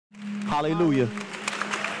Hallelujah.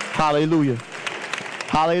 Hallelujah.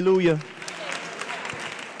 Hallelujah.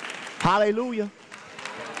 Hallelujah.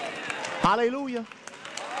 Hallelujah.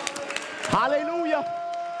 Hallelujah.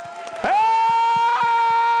 Hey!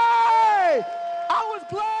 I was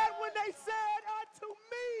glad when they said unto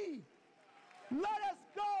me, let us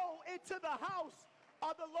go into the house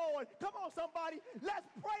of the Lord. Come on, somebody. Let's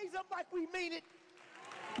praise him like we mean it.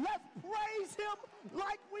 Let's praise him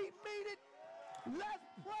like we mean it. Let's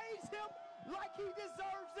praise him like he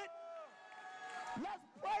deserves it. Let's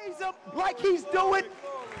praise him like he's doing.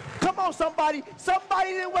 Come on, somebody. Somebody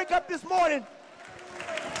didn't wake up this morning.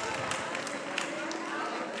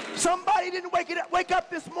 Somebody didn't wake up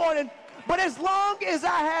this morning. But as long as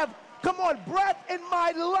I have, come on, breath in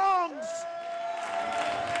my lungs,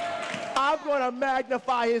 I'm going to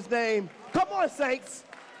magnify his name. Come on, saints.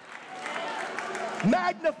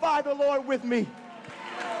 Magnify the Lord with me.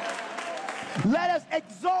 Let us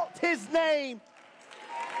exalt his name.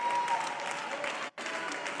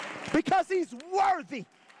 Because he's worthy.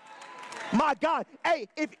 My God. Hey,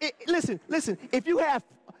 listen, if you have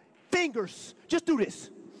fingers, just do this.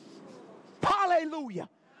 Hallelujah.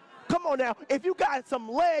 Come on now. If you got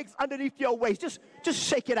some legs underneath your waist, just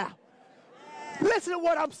shake it out. Listen to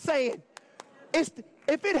what I'm saying. If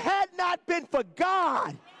it had not been for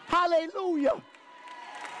God, hallelujah.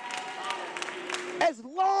 As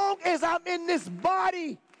long as I'm in this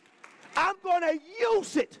body, I'm going to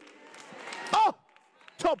use it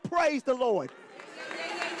to praise the Lord.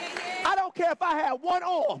 I don't care if I have one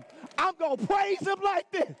arm. I'm going to praise him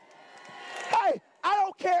like this. Hey, I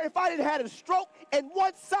don't care if I didn't have a stroke and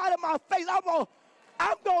one side of my face. I'm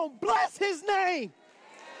going to bless his name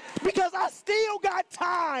because I still got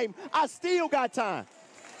time. I still got time.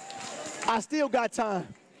 I still got time.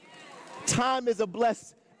 Time is a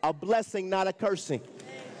blessing, not a cursing.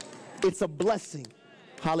 It's a blessing.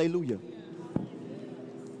 Hallelujah.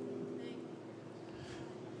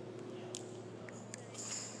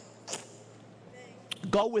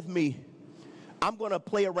 Go with me. I'm going to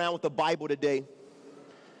play around with the Bible today.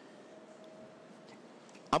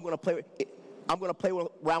 I'm going to play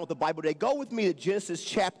around with the Bible today. Go with me to Genesis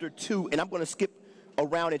chapter 2, and I'm going to skip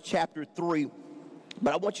around in chapter 3.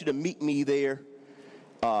 But I want you to meet me there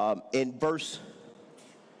in verse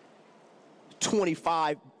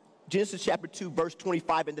 25. Genesis chapter 2, verse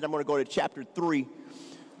 25, and then I'm going to go to chapter 3.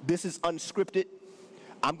 This is unscripted.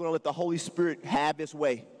 I'm going to let the Holy Spirit have his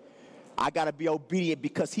way. I got to be obedient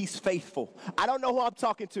because he's faithful. I don't know who I'm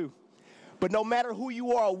talking to, but no matter who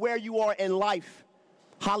you are or where you are in life,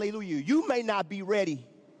 hallelujah, you may not be ready,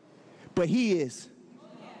 but he is.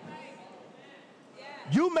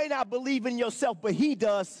 You may not believe in yourself, but he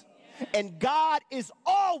does. And God is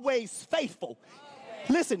always faithful.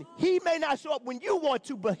 Listen, he may not show up when you want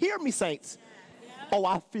to, but hear me, saints. Oh,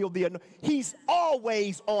 I feel the anointing. He's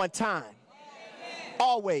always on time.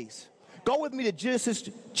 Always. Go with me to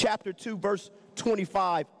Genesis chapter 2, verse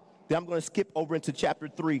 25. Then I'm going to skip over into chapter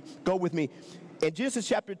 3. Go with me. In Genesis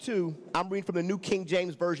chapter 2, I'm reading from the New King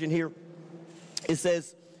James Version here. It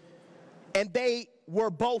says, and they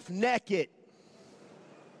were both naked,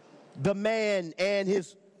 the man and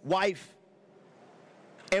his wife,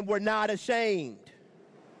 and were not ashamed.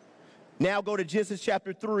 Now go to Genesis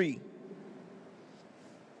chapter 3.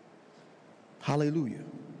 Hallelujah.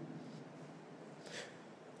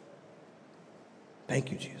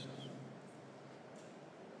 Thank you, Jesus.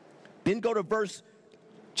 Then go to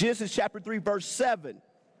Genesis chapter 3, verse 7.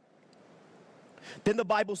 Then the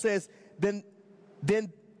Bible says, then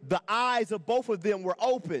the eyes of both of them were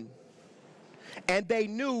open, and they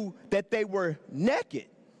knew that they were naked.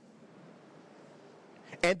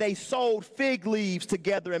 And they sewed fig leaves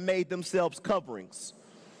together and made themselves coverings.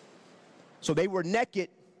 So they were naked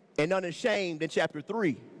and unashamed in chapter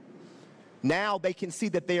 3. Now they can see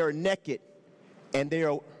that they are naked and they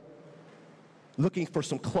are looking for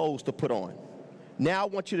some clothes to put on. Now I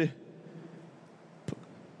want you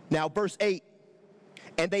to, verse 8.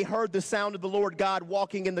 And they heard the sound of the Lord God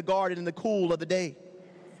walking in the garden in the cool of the day.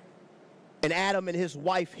 And Adam and his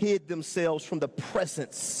wife hid themselves from the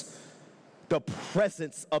presence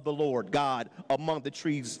of the Lord God among the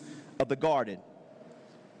trees of the garden.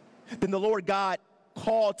 Then the Lord God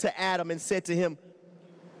called to Adam and said to him,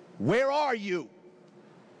 where are you?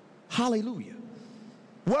 Hallelujah.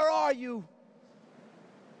 Where are you?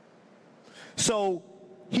 So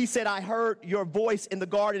he said, I heard your voice in the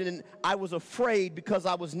garden and I was afraid because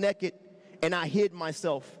I was naked and I hid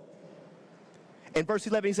myself. In verse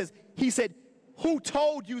 11 he said, who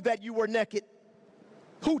told you that you were naked?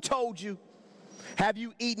 Who told you? Have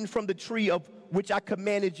you eaten from the tree of which I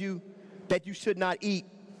commanded you that you should not eat?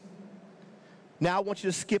 Now I want you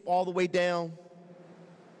to skip all the way down.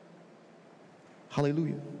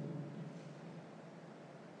 Hallelujah.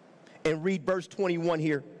 And read verse 21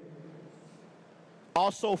 here.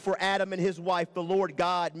 Also for Adam and his wife, the Lord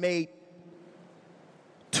God made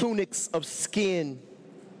tunics of skin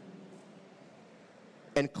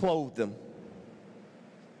and clothed them.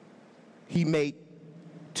 He made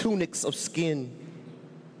tunics of skin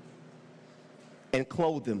and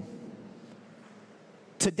clothed them.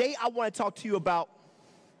 Today I want to talk to you about,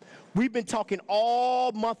 we've been talking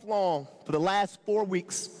all month long for the last 4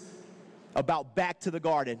 weeks about back to the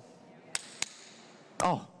garden.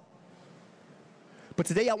 Oh. But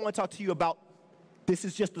today I want to talk to you about, this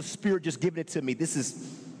is just the Spirit just giving it to me. This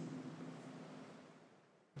is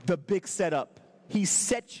the big setup. He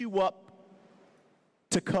set you up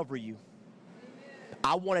to cover you.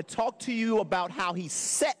 I want to talk to you about how he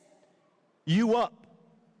set you up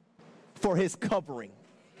for his covering.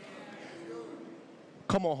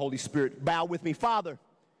 Come on, Holy Spirit, bow with me. Father,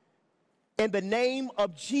 in the name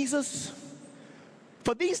of Jesus,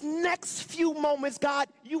 for these next few moments, God,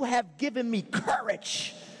 you have given me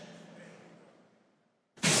courage,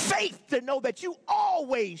 faith to know that you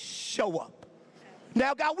always show up.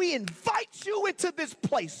 Now, God, we invite you into this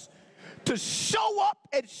place to show up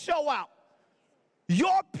and show out.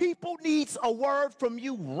 Your people needs a word from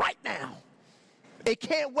you right now. It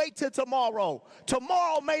can't wait till tomorrow.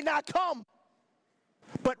 Tomorrow may not come.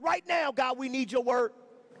 But right now, God, we need your word.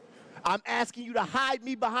 I'm asking you to hide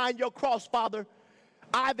me behind your cross, Father.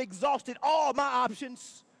 I've exhausted all my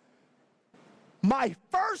options. My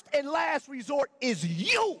first and last resort is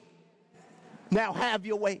you. Now have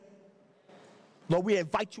your way. Lord, we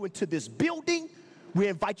invite you into this building. We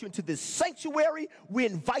invite you into this sanctuary. We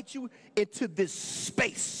invite you into this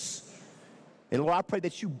space. And Lord, I pray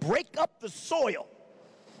that you break up the soil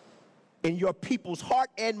in your people's heart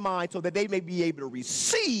and mind so that they may be able to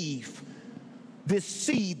receive this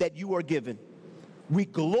seed that you are given. We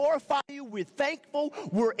glorify you. We're thankful.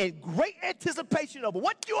 We're in great anticipation of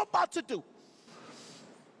what you're about to do.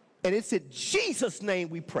 And it's in Jesus' name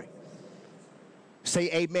we pray.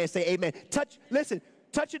 Say amen. Say amen. Touch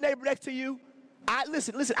your neighbor next to you.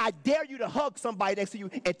 Listen, I dare you to hug somebody next to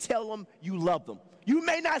you and tell them you love them. You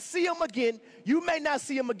may not see them again. You may not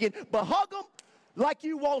see them again, but hug them like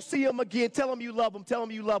you won't see them again. Tell them you love them. Tell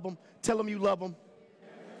them you love them. Tell them you love them.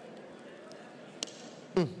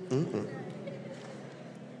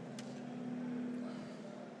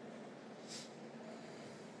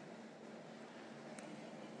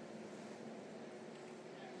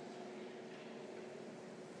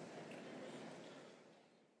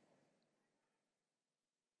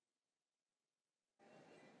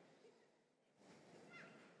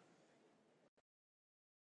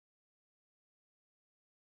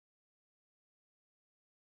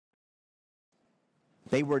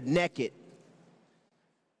 They were naked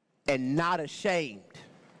and not ashamed.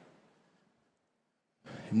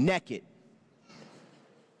 Naked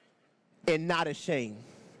and not ashamed.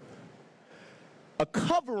 A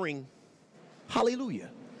covering, hallelujah.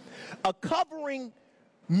 A covering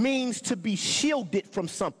means to be shielded from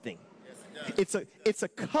something. Yes, it's a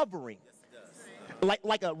covering. Yes,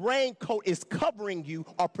 like a raincoat is covering you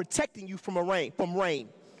or protecting you from rain.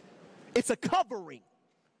 It's a covering.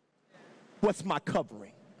 What's my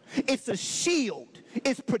covering? It's a shield.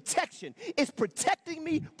 It's protection. It's protecting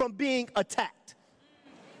me from being attacked.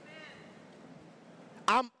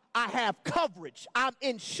 I have coverage. I'm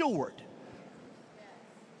insured.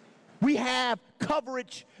 We have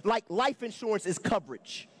coverage like life insurance is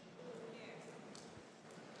coverage.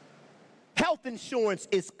 Health insurance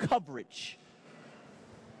is coverage.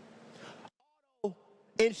 Auto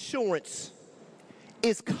insurance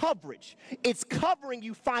is coverage. It's covering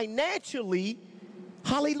you financially,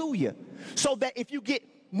 hallelujah, so that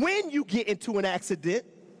when you get into an accident,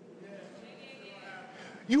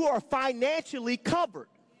 you are financially covered.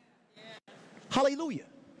 Hallelujah.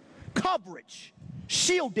 Coverage,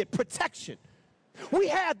 shielded, protection. We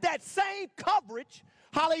have that same coverage,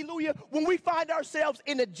 hallelujah, when we find ourselves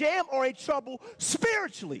in a jam or in trouble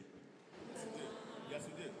spiritually. Yes,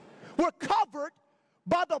 we did. We're covered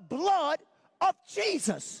by the blood of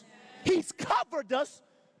Jesus. He's covered us,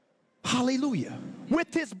 hallelujah,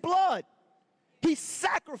 with his blood. He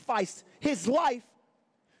sacrificed his life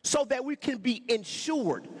so that we can be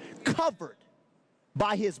insured, covered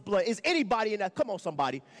by his blood. Is anybody in that, come on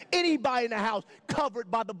somebody, anybody in the house covered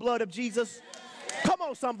by the blood of Jesus? Come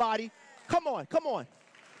on somebody, come on.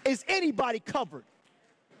 Is anybody covered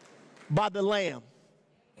by the Lamb?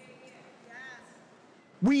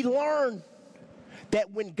 We learn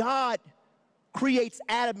that when God creates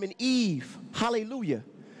Adam and Eve, hallelujah,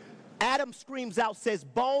 Adam screams out, says,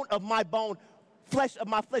 bone of my bone, flesh of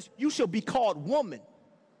my flesh, you shall be called woman.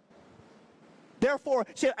 Therefore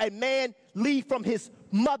shall a man leave from his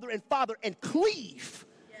mother and father and cleave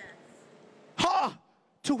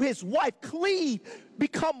to his wife. Cleave,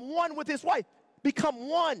 become one with his wife. Become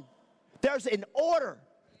one. There's an order.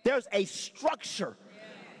 There's a structure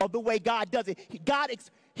of the way God does it.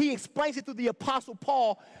 He explains it through the Apostle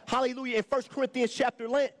Paul, hallelujah, in 1 Corinthians chapter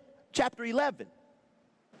 11.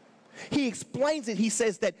 He explains it. He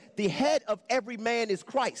says that the head of every man is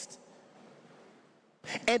Christ.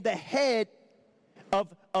 And the head of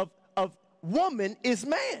woman is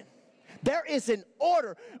man. There is an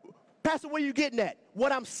order. Pastor, where are you getting at?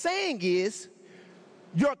 What I'm saying is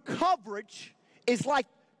your coverage is like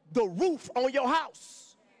the roof on your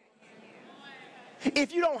house.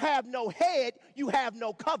 If you don't have no head, you have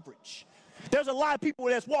no coverage. There's a lot of people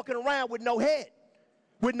that's walking around with no head,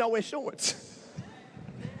 with no insurance.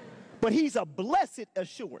 But he's a blessed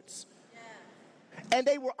assurance. And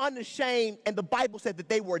they were unashamed, and the Bible said that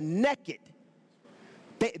they were naked.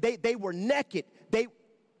 They were naked.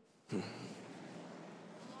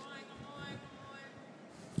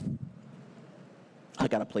 I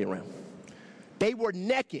gotta play around. They were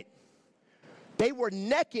naked. They were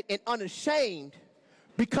naked and unashamed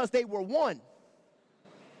because they were one.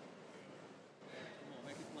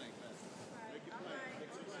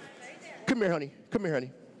 Come here, honey. Come here,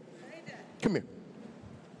 honey. Come here.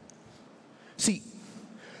 See,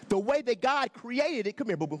 the way that God created it, come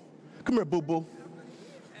here, boo-boo. Come here, boo-boo.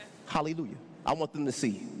 Hallelujah. I want them to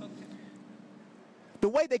see. The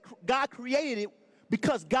way that God created it,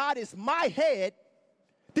 because God is my head,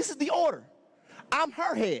 this is the order. I'm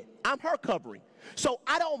her head. I'm her covering. So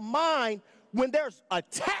I don't mind when there's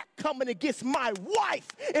attack coming against my wife.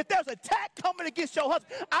 If there's attack coming against your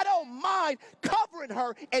husband, I don't mind covering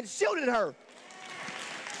her and shielding her.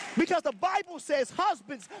 Because the Bible says,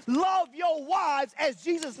 husbands, love your wives as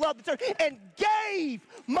Jesus loved the church and gave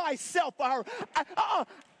myself for her.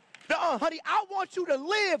 Honey, I want you to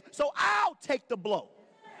live, so I'll take the blow.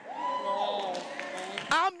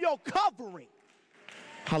 I'm your covering.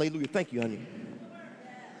 Hallelujah. Thank you, honey.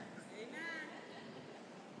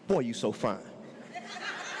 Boy, you so fine.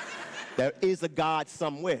 There is a God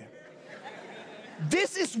somewhere.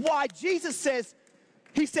 This is why Jesus says,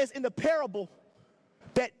 he says in the parable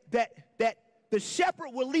that the shepherd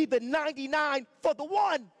will leave the 99 for the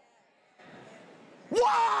one.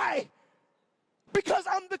 Why? Because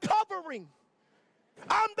I'm the covering.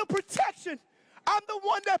 I'm the protection. I'm the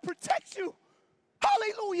one that protects you.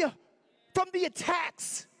 Hallelujah. From the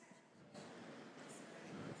attacks.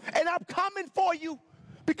 And I'm coming for you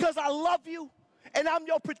because I love you, and I'm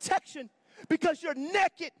your protection because you're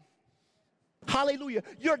naked. Hallelujah.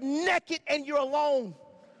 You're naked and you're alone.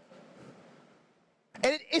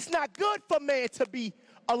 And it's not good for man to be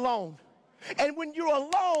alone. And when you're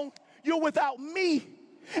alone, you're without me,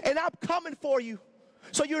 and I'm coming for you,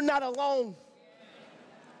 so you're not alone.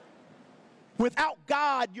 Without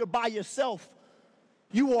God, you're by yourself.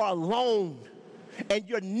 You are alone, and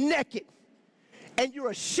you're naked, and you're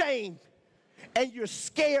ashamed, and you're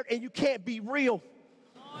scared, and you can't be real.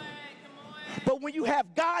 Come on. But when you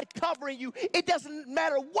have God covering you, it doesn't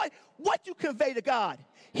matter what you convey to God.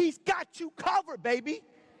 He's got you covered, baby.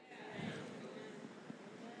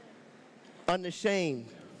 Unashamed,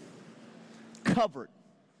 covered.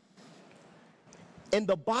 In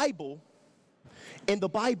the Bible,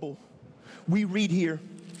 we read here,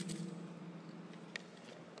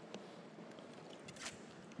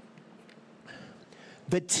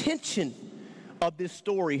 the tension of this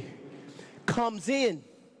story comes in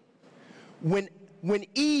when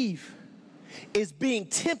Eve is being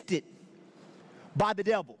tempted by the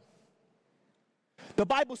devil. The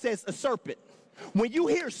Bible says a serpent. When you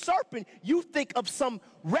hear serpent, you think of some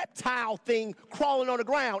reptile thing crawling on the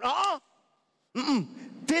ground.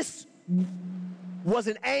 This was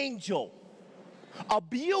an angel, a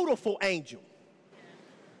beautiful angel.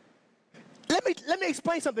 Let me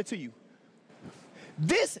explain something to you.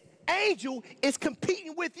 This angel is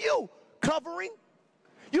competing with you, covering.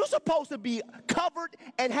 You're supposed to be covered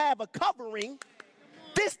and have a covering.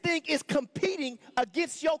 This thing is competing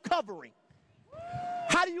against your covering.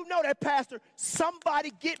 How do you know that, Pastor?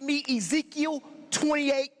 Somebody get me Ezekiel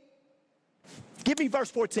 28. Give me verse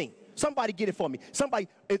 14. Somebody get it for me. Somebody,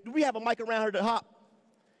 if we have a mic around here to hop.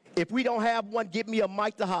 If we don't have one, give me a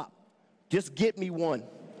mic to hop. Just get me one.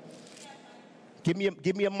 Give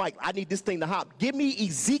me a mic. I need this thing to hop. Give me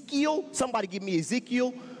Ezekiel. Somebody give me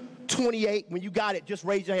Ezekiel 28. When you got it, just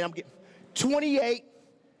raise your hand. I'm getting 28.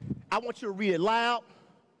 I want you to read it loud.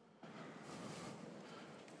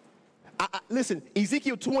 Listen,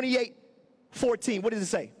 Ezekiel 28:14. What does it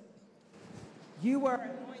say? You were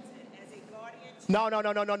anointed as a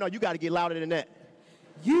guardian. No. You got to get louder than that.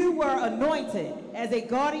 You were anointed as a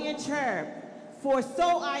guardian cherub, for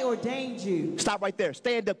so I ordained you. Stop right there.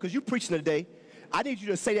 Stand up, because you're preaching today. I need you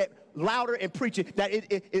to say that louder and preach it. Now,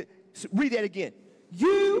 read that again.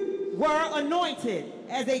 You were anointed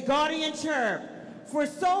as a guardian cherub, for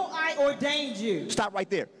so I ordained you. Stop right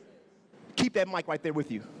there. Keep that mic right there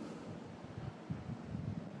with you.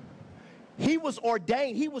 He was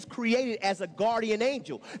ordained. He was created as a guardian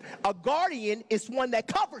angel. A guardian is one that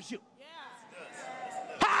covers you.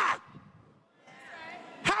 Ha!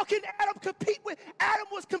 How can Adam compete with? Adam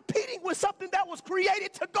was competing with something that was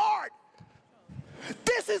created to guard.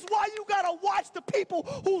 This is why you got to watch the people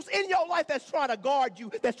who's in your life that's trying to guard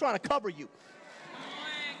you, that's trying to cover you.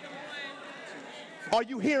 Are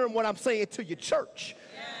you hearing what I'm saying to your church?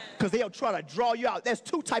 Because they'll try to draw you out. There's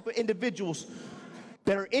two types of individuals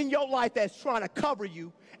that are in your life that's trying to cover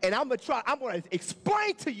you. And I'm going to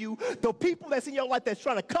explain to you the people that's in your life that's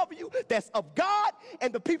trying to cover you, that's of God,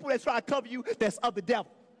 and the people that's trying to cover you, that's of the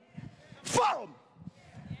devil. Follow me.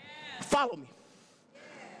 Follow me.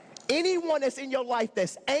 Anyone that's in your life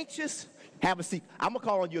that's anxious, have a seat. I'm going to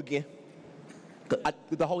call on you again.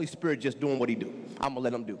 The Holy Spirit just doing what he do. I'm going to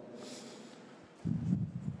let him do.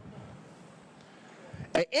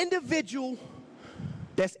 An individual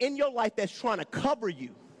that's in your life that's trying to cover you,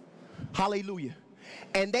 hallelujah,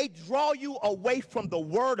 and they draw you away from the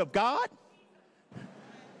word of God,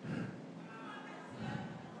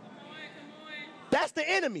 that's the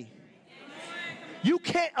enemy. You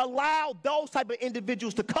can't allow those type of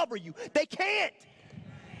individuals to cover you. They can't.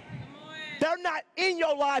 They're not in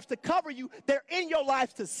your lives to cover you. They're in your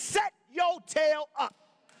lives to set your tail up.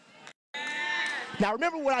 Now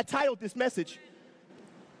remember what I titled this message,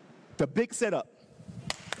 The Big Setup.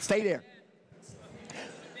 Stay there.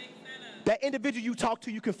 That individual you talk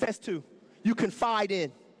to, you confess to, you confide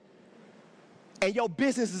in, and your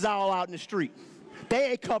business is all out in the street.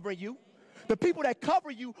 They ain't covering you. The people that cover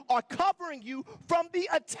you are covering you from the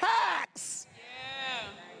attacks. Yeah.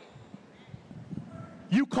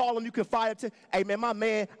 You call them, you confide to, hey man, my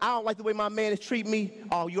man, I don't like the way my man is treating me.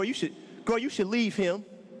 Oh, you should leave him,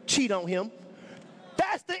 cheat on him.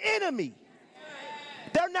 That's the enemy.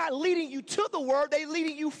 They're not leading you to the word, they're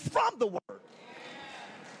leading you from the word.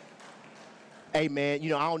 Hey man, I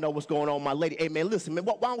don't know what's going on with my lady. Hey man, listen, man,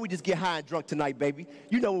 why don't we just get high and drunk tonight, baby?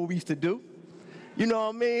 You know what we used to do. You know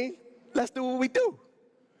what I mean? Let's do what we do.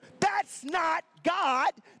 That's not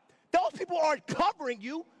God. Those people aren't covering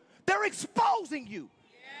you. They're exposing you.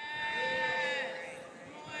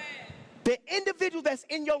 The individual that's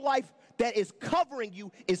in your life that is covering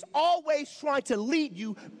you is always trying to lead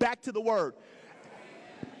you back to the word.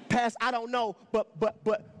 Pastor, I don't know, but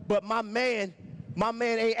my man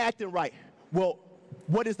ain't acting right. Well,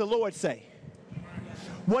 what does the Lord say?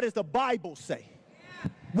 What does the Bible say?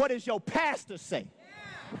 What does your pastor say?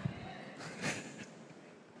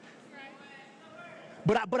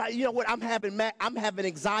 But you know what? I'm having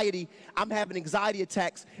anxiety. I'm having anxiety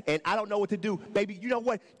attacks, and I don't know what to do. Baby, you know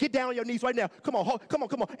what? Get down on your knees right now. Come on,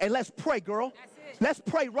 and let's pray, girl. Let's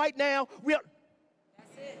pray right now. That's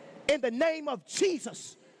it. In the name of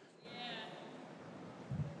Jesus.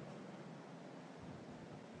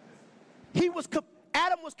 Yeah.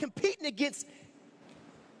 Adam was competing against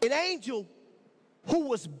an angel who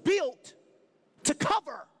was built to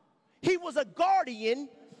cover. He was a guardian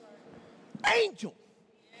angel.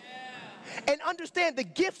 And understand, the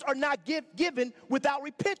gifts are not given without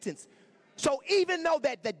repentance. So even though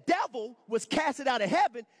that the devil was casted out of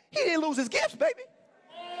heaven, he didn't lose his gifts, baby.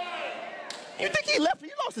 You think he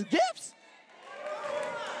lost his gifts?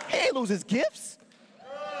 He didn't lose his gifts.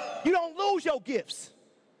 You don't lose your gifts.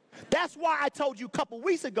 That's why I told you a couple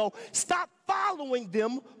weeks ago, stop following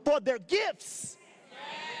them for their gifts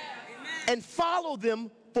and follow them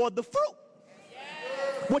for the fruit.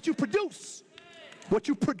 What you produce. What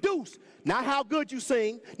you produce. Not how good you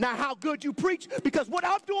sing, not how good you preach, because what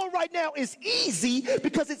I'm doing right now is easy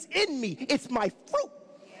because it's in me. It's my fruit.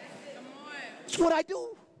 It's what I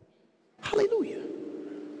do. Hallelujah.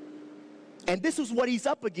 And this is what he's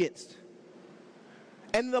up against.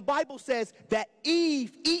 And the Bible says that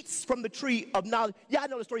Eve eats from the tree of knowledge. Yeah, I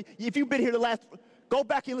know the story. If you've been here go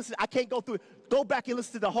back and listen. I can't go through it. Go back and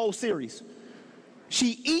listen to the whole series.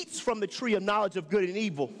 She eats from the tree of knowledge of good and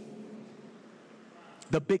evil.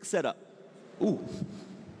 The big setup. Ooh.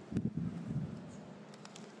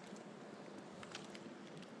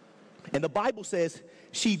 And the Bible says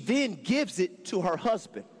she then gives it to her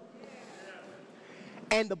husband.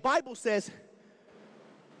 And the Bible says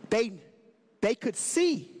they could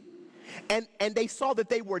see. and they saw that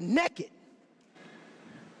they were naked.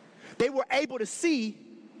 They were able to see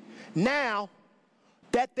now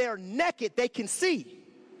that they're naked, they can see.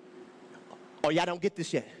 Oh, y'all don't get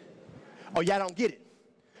this yet. Oh, y'all don't get it.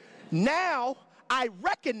 Now I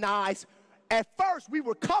recognize at first we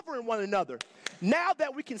were covering one another. Now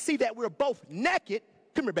that we can see that we're both naked,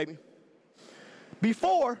 come here, baby.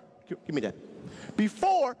 Before, give me that.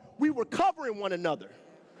 Before, we were covering one another.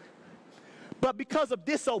 But because of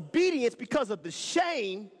disobedience, because of the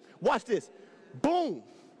shame, watch this, boom.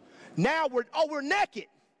 Now we're naked.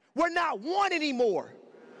 We're not one anymore.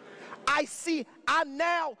 I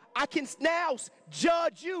can now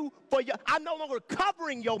judge you for I'm no longer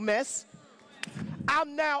covering your mess.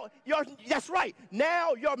 That's right.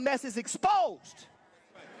 Now your mess is exposed.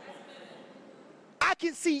 I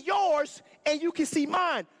can see yours and you can see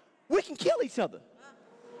mine. We can kill each other.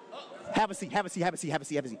 Have a seat, have a seat, have a seat, have a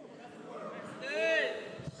seat, have a seat.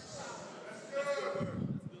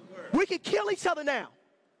 We can kill each other now.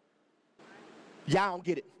 Y'all don't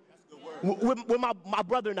get it. With my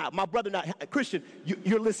brother and I, Christian,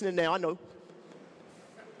 you're listening now, I know.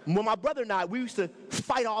 When my brother and I, we used to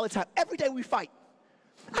fight all the time. Every day we fight.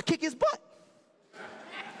 I kick his butt.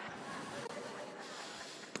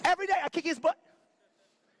 Every day I kick his butt.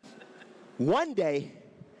 One day,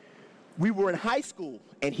 we were in high school,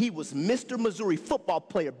 and he was Mr. Missouri football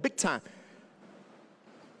player, big time.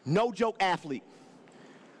 No joke athlete.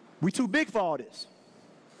 We too big for all this.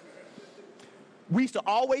 We used to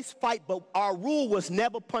always fight, but our rule was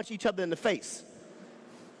never punch each other in the face.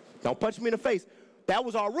 Don't punch me in the face. That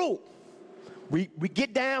was our rule. We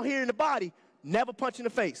get down here in the body, never punch in the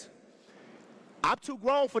face. I'm too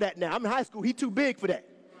grown for that now. I'm in high school. He too big for that.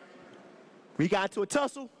 We got into a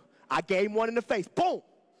tussle. I gave him one in the face. Boom.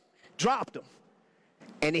 Dropped him.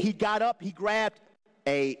 And then he got up. He grabbed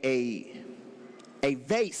a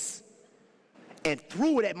vase and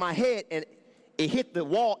threw it at my head, and it hit the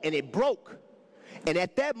wall, and it broke. And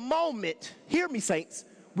at that moment, hear me, saints,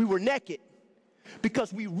 we were naked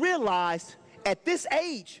because we realized at this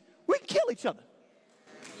age, we can kill each other.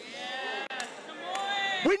 Yeah, come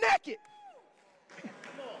on. We naked.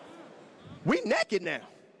 We naked now.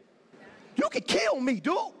 You can kill me,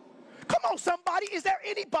 dude. Come on, somebody. Is there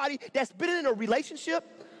anybody that's been in a relationship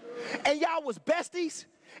and y'all was besties?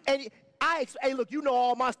 And hey, look, you know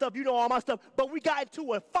all my stuff, but we got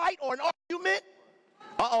into a fight or an argument.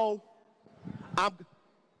 Uh-oh.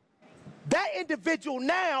 That individual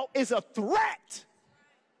now is a threat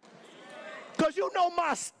because you know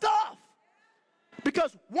my stuff.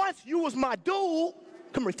 Because once you was my dude,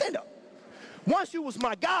 come here, stand up. Once you was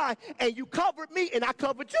my guy and you covered me and I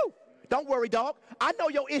covered you. Don't worry, dog. I know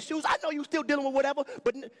your issues. I know you still dealing with whatever,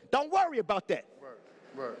 but don't worry about that.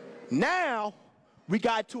 Right. Now we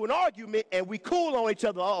got to an argument and we cool on each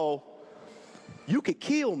other. Uh-oh. You could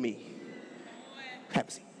kill me. Have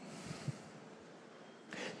a seat.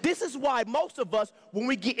 This is why most of us, when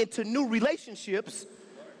we get into new relationships,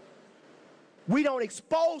 we don't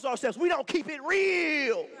expose ourselves. We don't keep it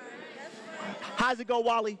real. How's it go,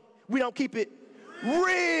 Wally? We don't keep it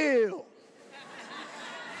real.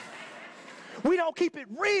 We don't keep it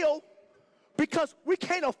real because we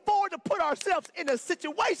can't afford to put ourselves in a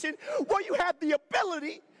situation where you have the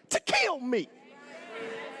ability to kill me.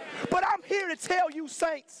 But I'm here to tell you,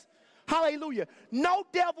 saints, hallelujah, no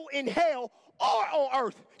devil in hell or on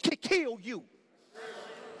earth can kill you.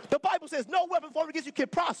 The Bible says no weapon formed against you can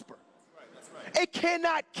prosper. It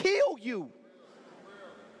cannot kill you.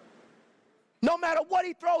 No matter what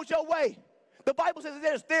he throws your way. The Bible says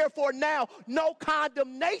there's therefore now no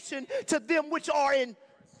condemnation to them which are in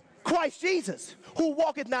Christ Jesus, who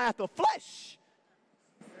walketh not after flesh.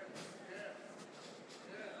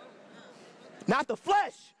 Not the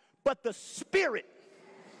flesh, but the spirit.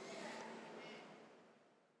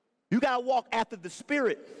 You got to walk after the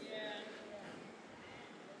spirit.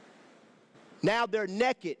 Now they're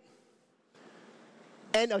naked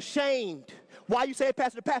and ashamed. Why you say it,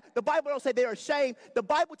 Pastor? The Bible don't say they're ashamed. The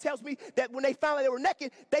Bible tells me that when they found out they were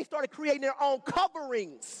naked, they started creating their own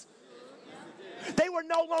coverings. They were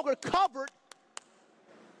no longer covered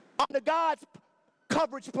under God's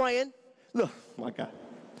coverage plan. Look, my God.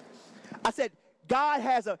 I said God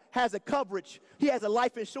has a coverage. He has a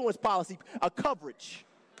life insurance policy, a coverage.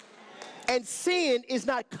 And sin is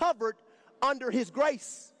not covered under his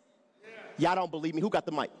grace. Y'all don't believe me. Who got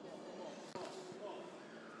the mic?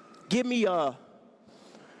 Give me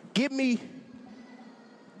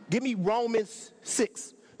Romans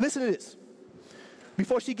 6. Listen to this.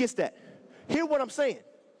 Before she gets that, hear what I'm saying.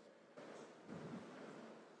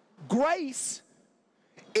 Grace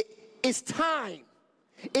is time.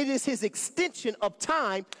 It is his extension of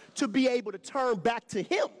time to be able to turn back to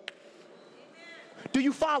him. Do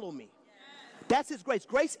you follow me? That's his grace.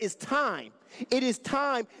 Grace is time. It is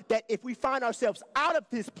time that if we find ourselves out of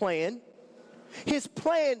his plan is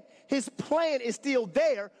still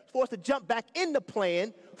there for us to jump back in the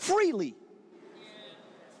plan freely.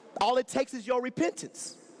 All it takes is your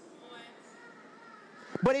repentance.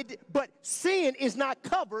 But sin is not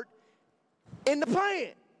covered in the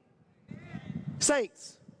plan.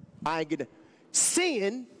 Saints, I ain't getting it.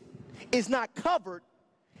 Sin is not covered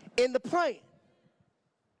in the plan.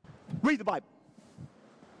 Read the Bible.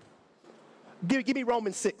 Give me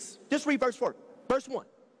Romans 6. Just read verse 4. Verse 1.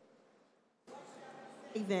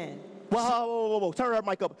 Then. Whoa. Turn our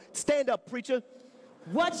mic up. Stand up, preacher.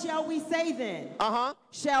 What shall we say then?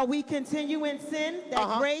 Shall we continue in sin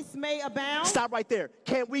that grace may abound? Stop right there.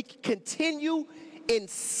 Can we continue in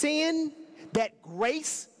sin that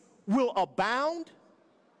grace will abound?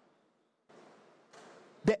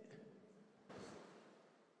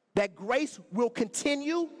 That grace will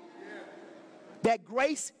continue? That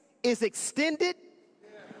grace is extended?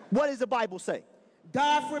 What does the Bible say?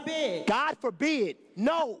 God forbid. God forbid.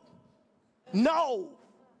 No.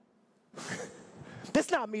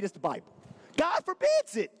 That's not me, that's the Bible. God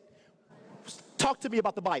forbids it. Talk to me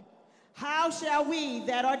about the Bible. How shall we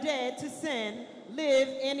that are dead to sin live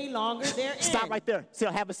any longer therein? Stop right there.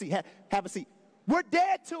 So have a seat. Have a seat. We're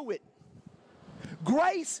dead to it.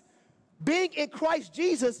 Grace, being in Christ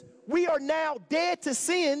Jesus, we are now dead to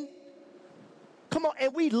sin. Come on,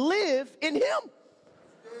 and we live in him.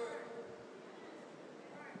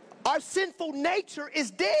 Our sinful nature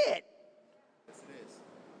is dead.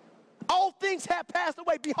 All things have passed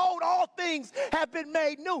away. Behold, all things have been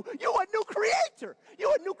made new. You're a new creator.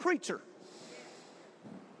 You're a new creature.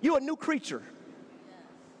 You're a new creature.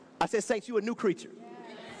 I said, saints, you're a new creature.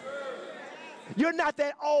 You're not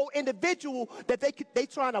that old individual that they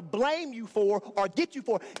trying to blame you for or get you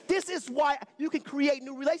for. This is why you can create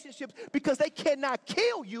new relationships, because they cannot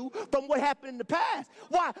kill you from what happened in the past.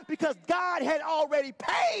 Why? Because God had already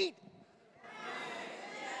paid.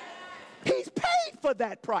 He's paid for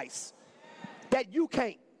that price that you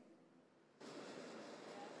can't.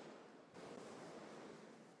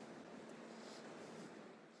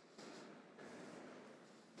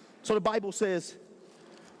 So the Bible says,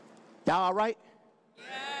 y'all all right? Yeah.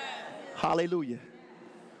 Hallelujah.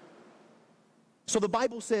 So the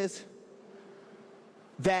Bible says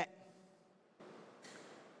that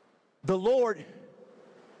the Lord,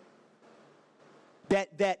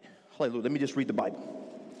 hallelujah, let me just read the Bible.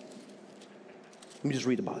 Let me just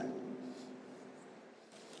read the Bible.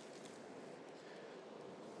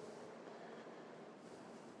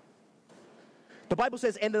 The Bible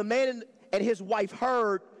says, and the man and his wife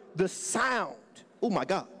heard the sound. Oh my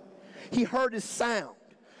God. He heard the sound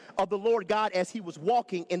of the Lord God as he was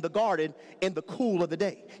walking in the garden in the cool of the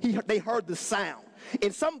day. They heard the sound.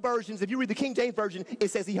 In some versions, if you read the King James Version,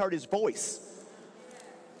 it says he heard his voice.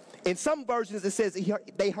 In some versions, it says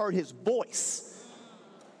they heard his voice.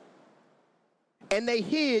 And they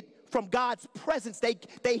hid from God's presence.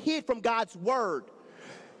 They hid from God's word.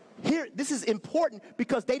 Here, this is important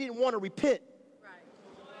because they didn't want to repent.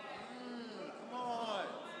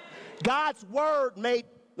 God's word made,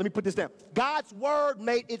 let me put this down. God's word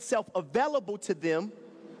made itself available to them.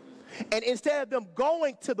 And instead of them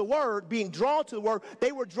going to the word, being drawn to the word,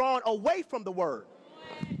 they were drawn away from the word.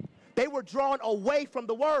 They were drawn away from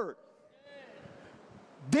the word.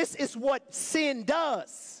 This is what sin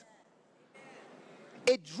does.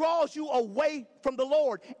 It draws you away from the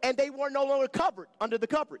Lord, and they were no longer covered under the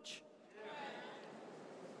coverage.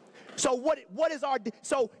 So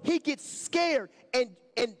so he gets scared, and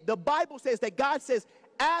the Bible says that God says,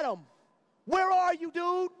 Adam, where are you,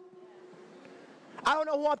 dude? I don't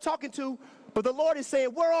know who I'm talking to, but the Lord is saying,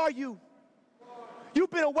 where are you?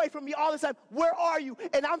 You've been away from me all this time. Where are you?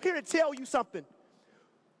 And I'm here to tell you something.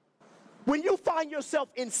 When you find yourself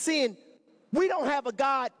in sin, we don't have a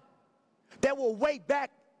God that will wait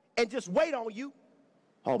back and just wait on you.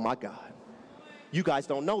 Oh my God. You guys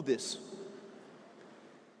don't know this.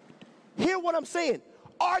 Hear what I'm saying.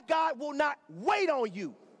 Our God will not wait on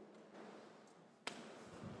you.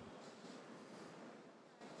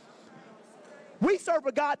 We serve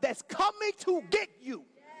a God that's coming to get you.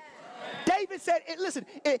 David said, listen,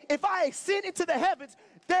 if I ascend into the heavens,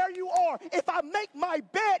 there you are. If I make my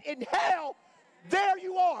bed in hell, there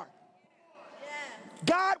you are.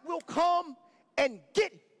 God will come and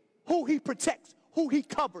get who he protects, who he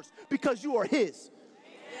covers, because you are his.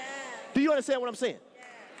 Do you understand what I'm saying?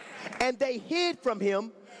 And they hid from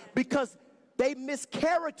him because they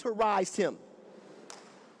mischaracterized him.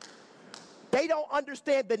 They don't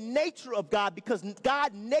understand the nature of God, because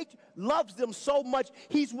God loves them so much,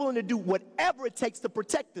 he's willing to do whatever it takes to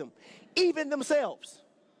protect them, even themselves.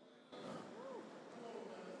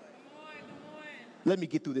 Let me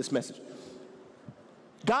get through this message.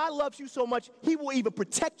 God loves you so much, he will even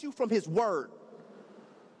protect you from his word.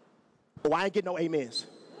 Oh, I ain't getting no amens.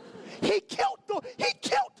 He killed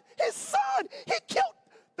his son. He killed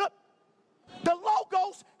the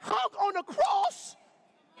logos hung on the cross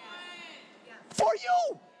for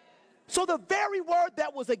you. So the very word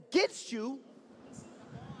that was against you,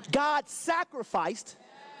 God sacrificed.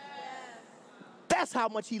 That's how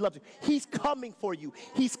much he loves you. He's coming for you.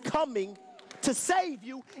 He's coming to save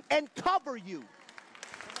you and cover you.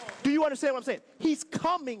 Do you understand what I'm saying? He's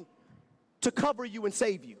coming to cover you and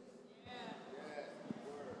save you.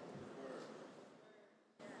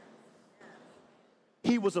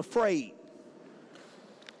 He was afraid.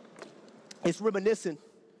 It's reminiscent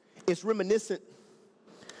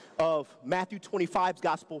of Matthew 25's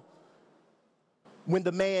gospel, when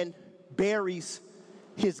the man buries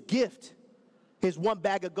his gift, his one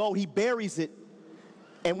bag of gold. He buries it,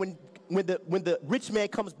 and when the rich man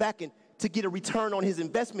comes back and to get a return on his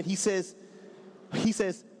investment, he says,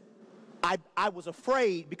 I was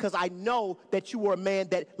afraid because I know that you were a man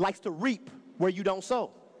that likes to reap where you don't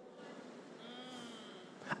sow.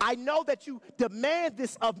 I know that you demand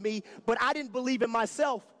this of me, but I didn't believe in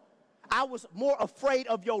myself. I was more afraid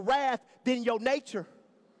of your wrath than your nature.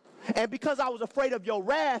 And because I was afraid of your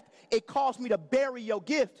wrath, it caused me to bury your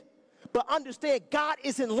gift. But understand, God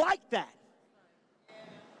isn't like that.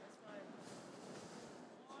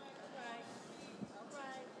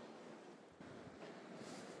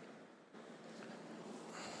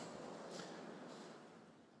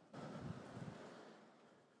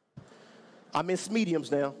 I'm in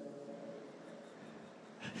mediums now.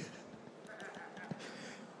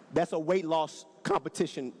 That's a weight loss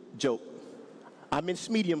competition joke. I'm in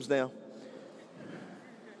mediums now.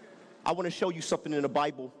 I want to show you something in the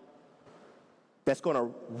Bible that's going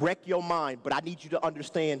to wreck your mind, but I need you to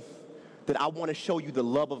understand that I want to show you the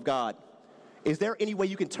love of God. Is there any way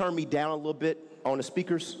you can turn me down a little bit on the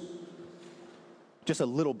speakers? Just a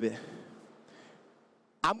little bit.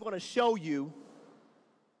 I'm going to show you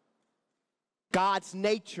God's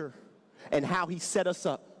nature and how he set us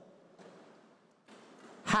up.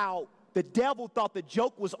 How the devil thought the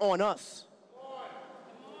joke was on us,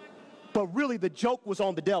 but really the joke was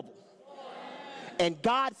on the devil. And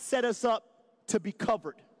God set us up to be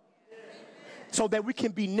covered so that we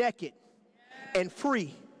can be naked and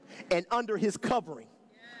free and under his covering.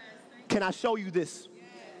 Can I show you this?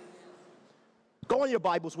 Go on your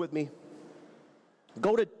Bibles with me.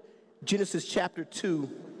 Go to Genesis chapter 2.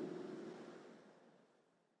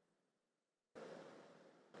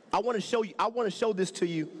 I want to show this to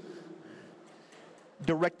you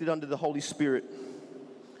directed under the Holy Spirit.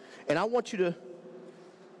 And I want you to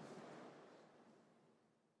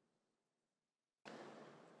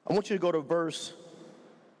go to verse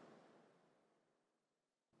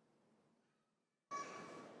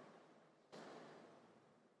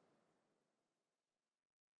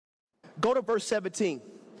 17.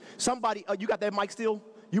 Somebody, you got that mic still?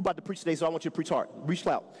 You about to preach today, so I want you to preach hard. Reach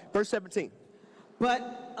loud. Verse 17.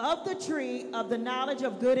 But of the tree of the knowledge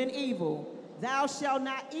of good and evil, thou shalt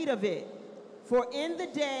not eat of it. For in the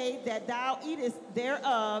day that thou eatest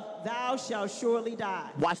thereof, thou shalt surely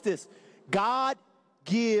die. Watch this. God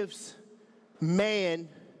gives man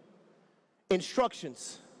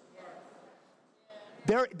instructions.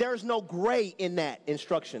 There's no gray in that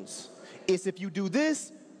instructions. It's if you do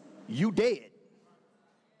this, you dead.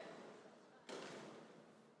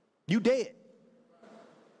 You dead.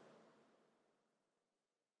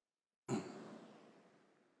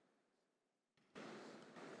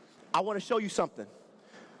 I want to show you something.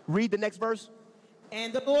 Read the next verse.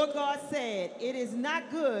 And the Lord God said, it is not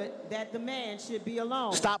good that the man should be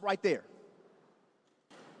alone. Stop right there.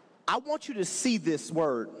 I want you to see this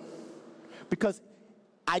word because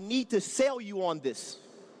I need to sell you on this.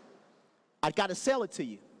 I got to sell it to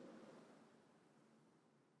you.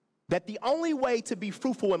 That the only way to be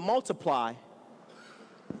fruitful and multiply,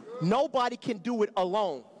 nobody can do it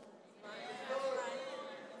alone.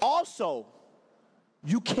 Also,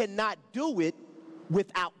 you cannot do it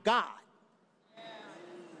without God.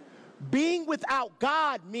 Being without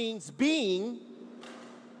God means being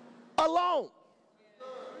alone.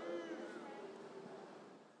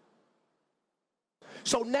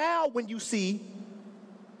 So now when you see,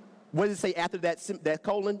 what does it say after that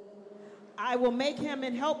colon? I will make him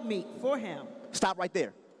an helpmeet for him. Stop right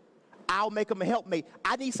there. I'll make him a helpmate.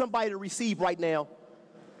 I need somebody to receive right now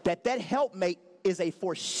that helpmate is a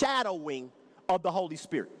foreshadowing of the Holy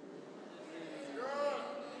Spirit.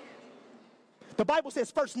 The Bible says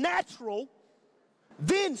first natural,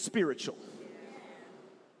 then spiritual.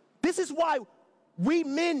 This is why we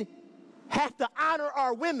men have to honor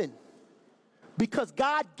our women, because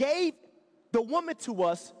God gave the woman to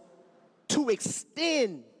us to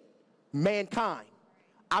extend mankind.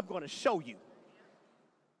 I'm going to show you.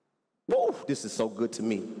 Woo, this is so good to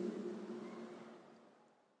me.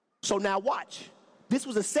 So now watch. This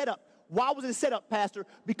was a setup. Why was it a setup, Pastor?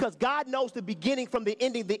 Because God knows the beginning from the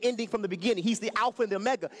ending from the beginning. He's the Alpha and the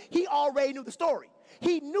Omega. He already knew the story.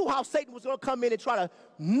 He knew how Satan was going to come in and try to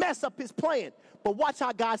mess up his plan. But watch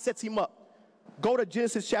how God sets him up. Go to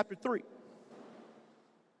Genesis chapter 3.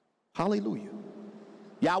 Hallelujah.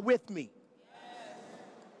 Y'all with me?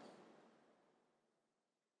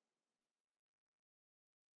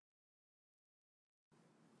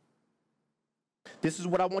 This is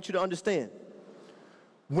what I want you to understand.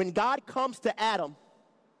 When God comes to Adam,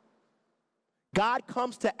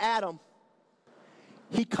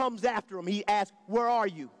 he comes after him. He asks, where are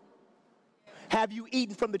you? Have you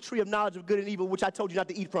eaten from the tree of knowledge of good and evil, which I told you not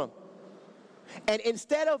to eat from? And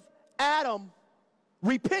instead of Adam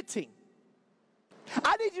repenting,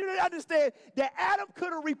 I need you to understand that Adam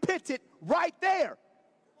could have repented right there.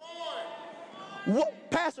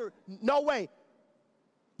 What, Pastor, no way.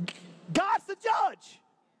 God's the judge.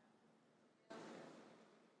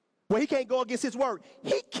 Well, he can't go against his word.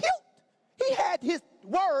 He had his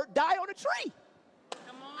word die on a tree.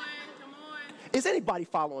 Come on. Is anybody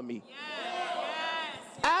following me? Yes.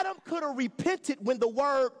 Adam could have repented when the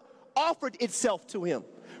word offered itself to him.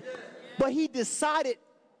 But he decided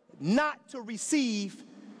not to receive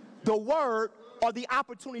the word or the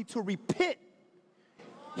opportunity to repent.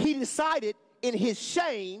 He decided in his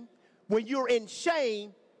shame, when you're in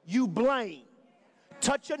shame, you blame.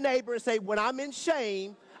 Touch your neighbor and say, when I'm in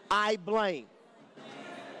shame, I blame.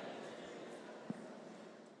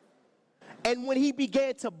 And when he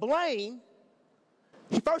began to blame,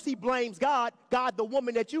 first he blames God. God, the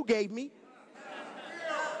woman that you gave me.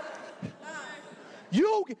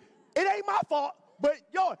 It ain't my fault, but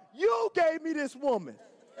you gave me this woman.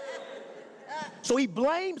 So he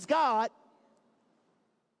blames God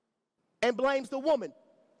and blames the woman.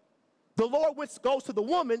 The Lord goes to the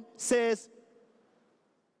woman, says,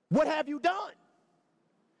 what have you done?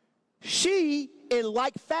 She, in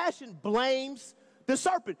like fashion, blames the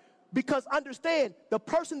serpent. Because understand, the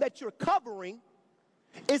person that you're covering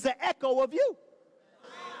is an echo of you.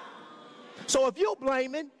 So if you're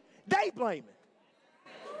blaming, they blaming.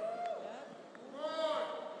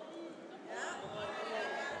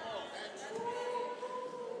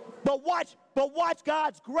 But watch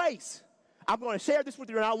God's grace. I'm going to share this with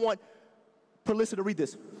you, and I want Perlissa to read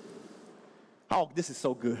this. Oh, this is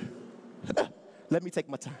so good. Let me take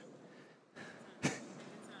my time.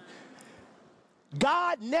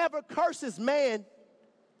 God never curses man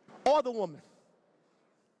or the woman.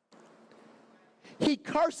 He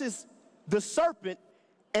curses the serpent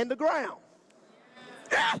and the ground.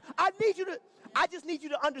 I just need you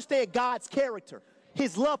to understand God's character,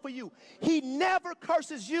 his love for you. He never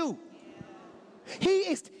curses you.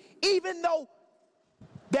 Even though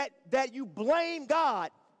that you blame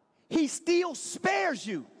God, he still spares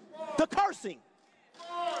you the cursing.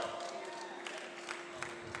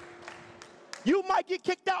 You might get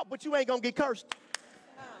kicked out, but you ain't gonna get cursed.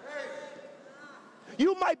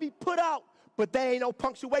 You might be put out, but there ain't no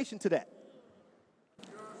punctuation to that.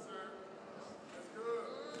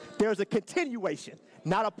 There's a continuation,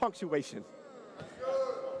 not a punctuation.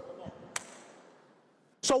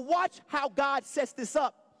 So watch how God sets this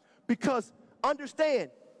up, because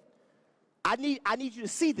understand, I need you to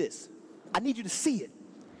see this. I need you to see it.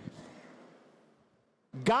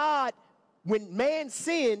 God, when man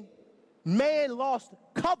sinned, man lost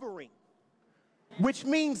covering, which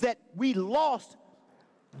means that we lost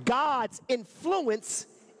God's influence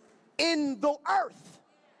in the earth.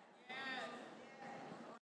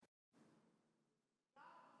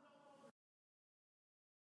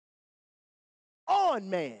 On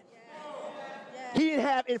man. He didn't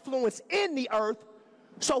have influence in the earth,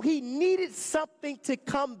 so he needed something to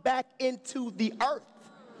come back into the earth.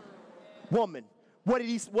 Woman. What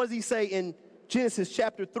does he say in Genesis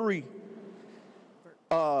chapter 3?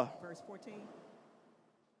 Verse 14.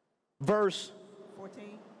 Verse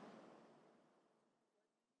 14.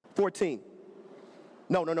 14.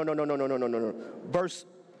 No. Verse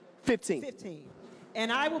 15. 15.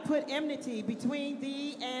 And I will put enmity between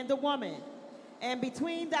thee and the woman, and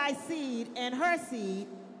between thy seed and her seed.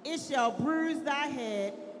 It shall bruise thy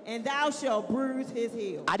head, and thou shalt bruise his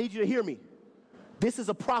heel. I need you to hear me. This is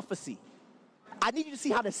a prophecy. I need you to see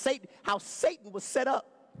how Satan was set up.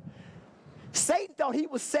 Satan thought he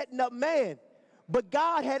was setting up man, but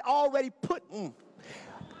God had already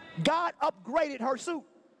God upgraded her suit.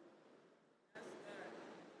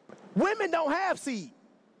 Women don't have seed.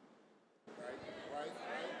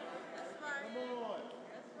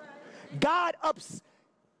 God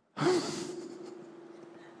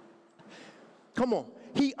come on.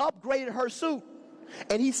 He upgraded her suit.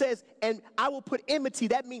 And he says, and I will put enmity,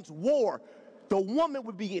 that means war. The woman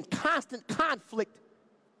would be in constant conflict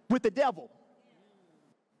with the devil.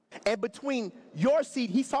 And between your seed,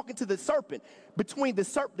 he's talking to the serpent, between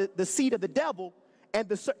the seed of the devil and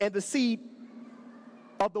the seed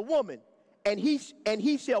of the woman. And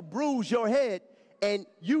he shall bruise your head, and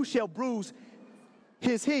you shall bruise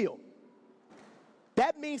his heel.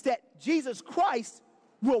 That means that Jesus Christ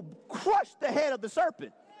will crush the head of the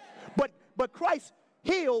serpent. But Christ's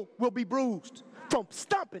heel will be bruised from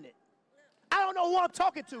stomping it. I don't know who I'm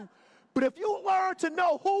talking to, but if you learn to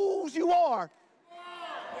know whose you are,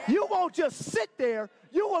 you won't just sit there.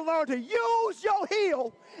 You will learn to use your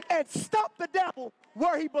heel and stomp the devil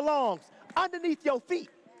where he belongs, underneath your feet.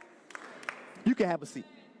 You can have a seat.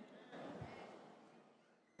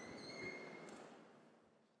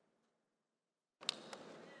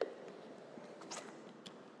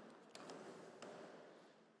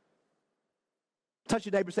 Touch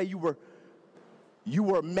your neighbor, say you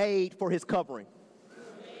were made for his covering.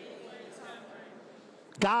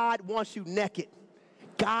 God wants you naked.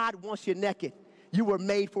 God wants you naked. You were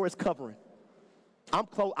made for his covering. I'm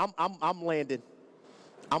close. I'm landing.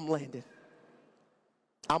 I'm landing.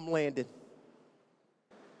 I'm landing.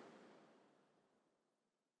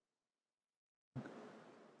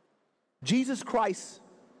 Jesus Christ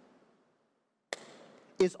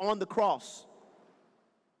is on the cross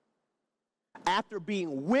after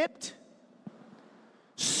being whipped,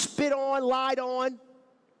 spit on, lied on,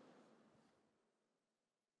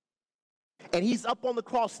 and he's up on the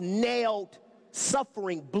cross, nailed,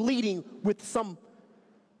 suffering, bleeding with some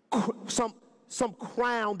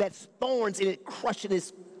crown that's thorns in it, crushing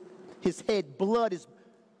his head. Blood is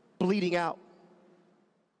bleeding out.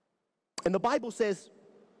 And the Bible says,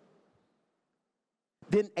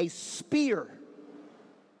 then a spear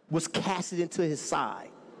was casted into his side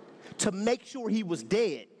to make sure he was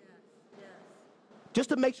dead. Just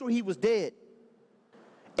to make sure he was dead.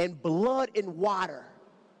 And blood and water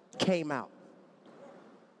came out.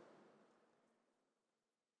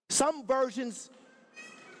 Some versions,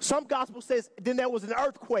 some gospel says, then there was an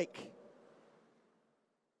earthquake.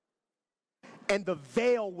 And the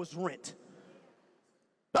veil was rent.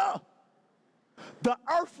 The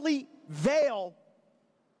earthly veil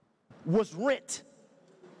was rent.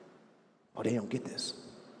 Oh, they don't get this.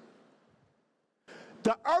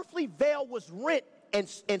 The earthly veil was rent and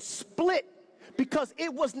split because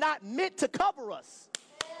it was not meant to cover us.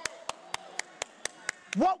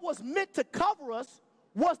 What was meant to cover us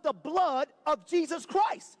was the blood of Jesus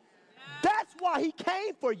Christ. That's why he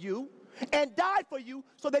came for you and died for you,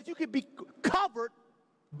 so that you could be covered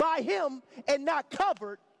by him and not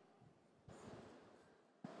covered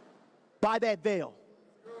by that veil.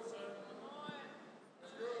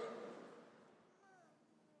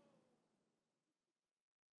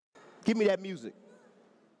 Give me that music.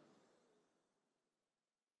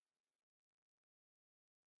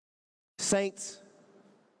 Saints,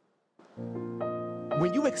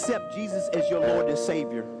 when you accept Jesus as your Lord and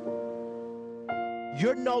Savior,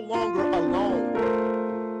 you're no longer alone.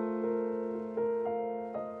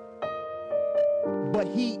 But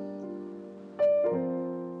he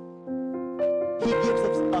gives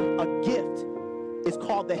us a gift. It's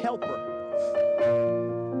called the Helper.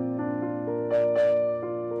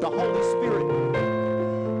 The Holy Spirit.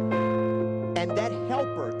 And that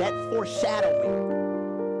helper, that foreshadowing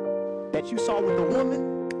that you saw with the woman,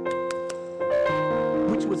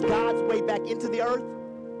 which was God's way back into the earth,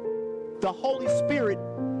 the Holy Spirit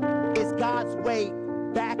is God's way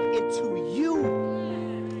back into you.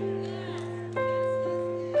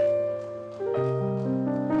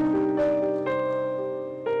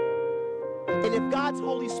 And if God's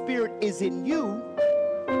Holy Spirit is in you,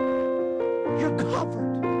 you're covered.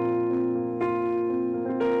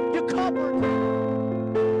 You're covered.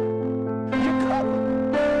 You're covered.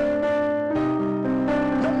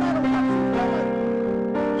 No matter what you've done,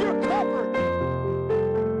 you're covered.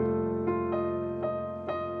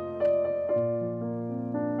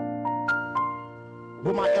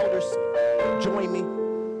 Will my elders join me?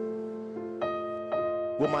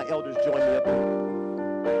 Will my elders join me up here?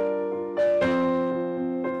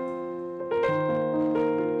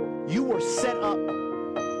 You were set up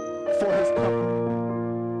for his covering.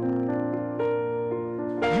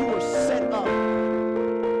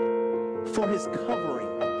 covering.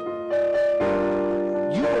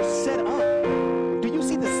 You were set up. Do you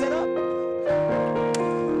see the setup?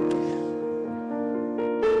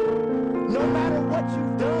 No matter what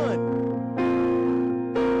you've done,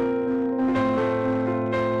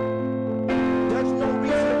 there's no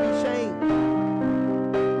reason to be shamed.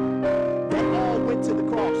 That all went to the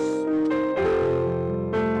cross.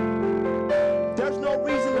 There's no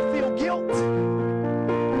reason to feel guilt.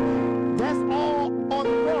 That's all on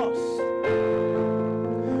the cross.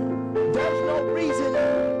 There's no reason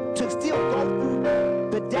to still go through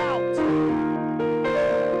the doubt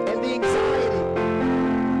and the anxiety.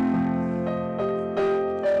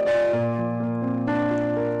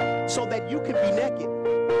 So that you can be naked.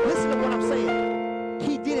 Listen to what I'm saying.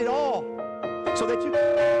 He did it all so that you,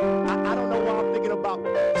 I don't know why I'm thinking about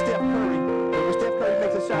Steph Curry. When Steph Curry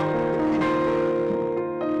makes a shot,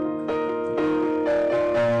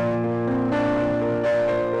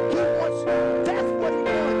 he wants, that's what he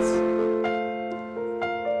wants.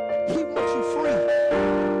 He wants you free.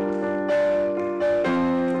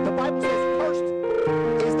 The Bible says cursed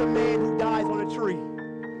is the man who dies on a tree.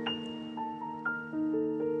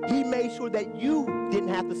 He made sure that you didn't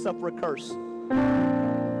have to suffer a curse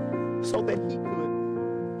so that he could.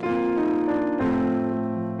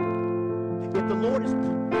 If the Lord is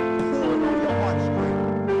pulling on your heartstring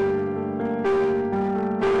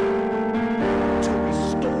to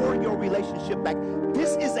restore your relationship back,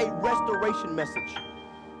 this is a restoration message.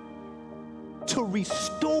 To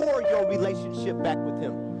restore your relationship back with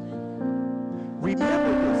him.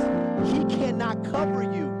 Remember this, he cannot cover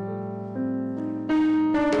you.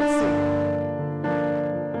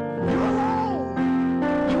 You're alone.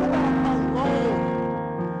 You are alone.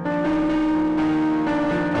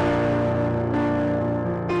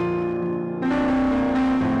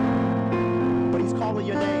 But he's calling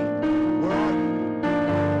your name. Where are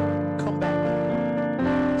you? Come back.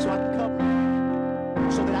 So I can cover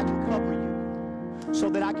you. So that I can cover you. So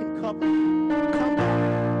that I can cover you. Come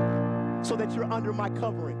back. So that you're under my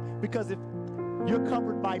covering. Because if you're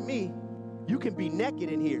covered by me, you can be naked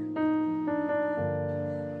in here.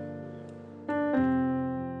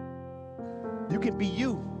 You can be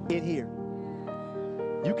you in here.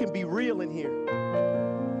 You can be real in here.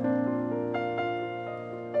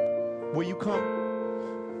 Will you come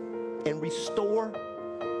and restore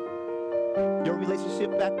your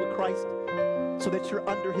relationship back with Christ so that you're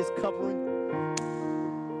under his covering?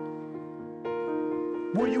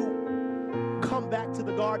 Will you come back to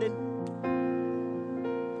the garden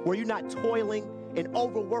where you're not toiling and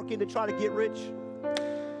overworking to try to get rich?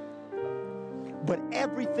 But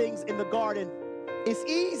everything's in the garden. It's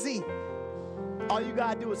easy. All you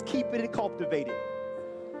gotta do is keep it and cultivate it.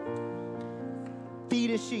 Feed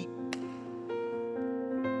his sheep.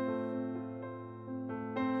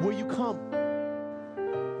 Will you come?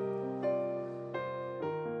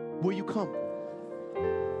 Will you come?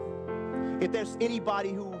 If there's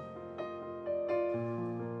anybody who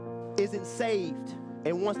isn't saved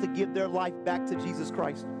and wants to give their life back to Jesus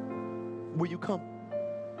Christ, will you come?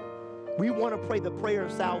 We want to pray the prayer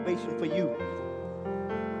of salvation for you.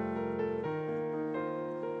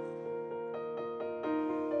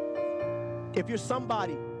 If you're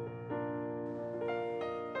somebody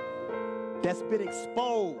that's been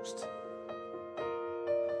exposed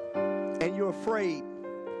and you're afraid,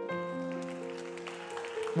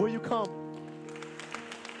 will you come?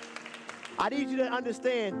 I need you to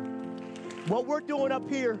understand what we're doing up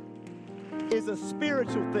here is a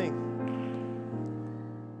spiritual thing.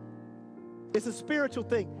 It's a spiritual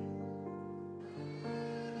thing.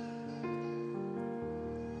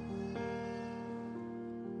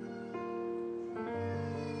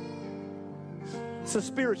 It's a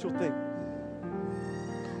spiritual thing.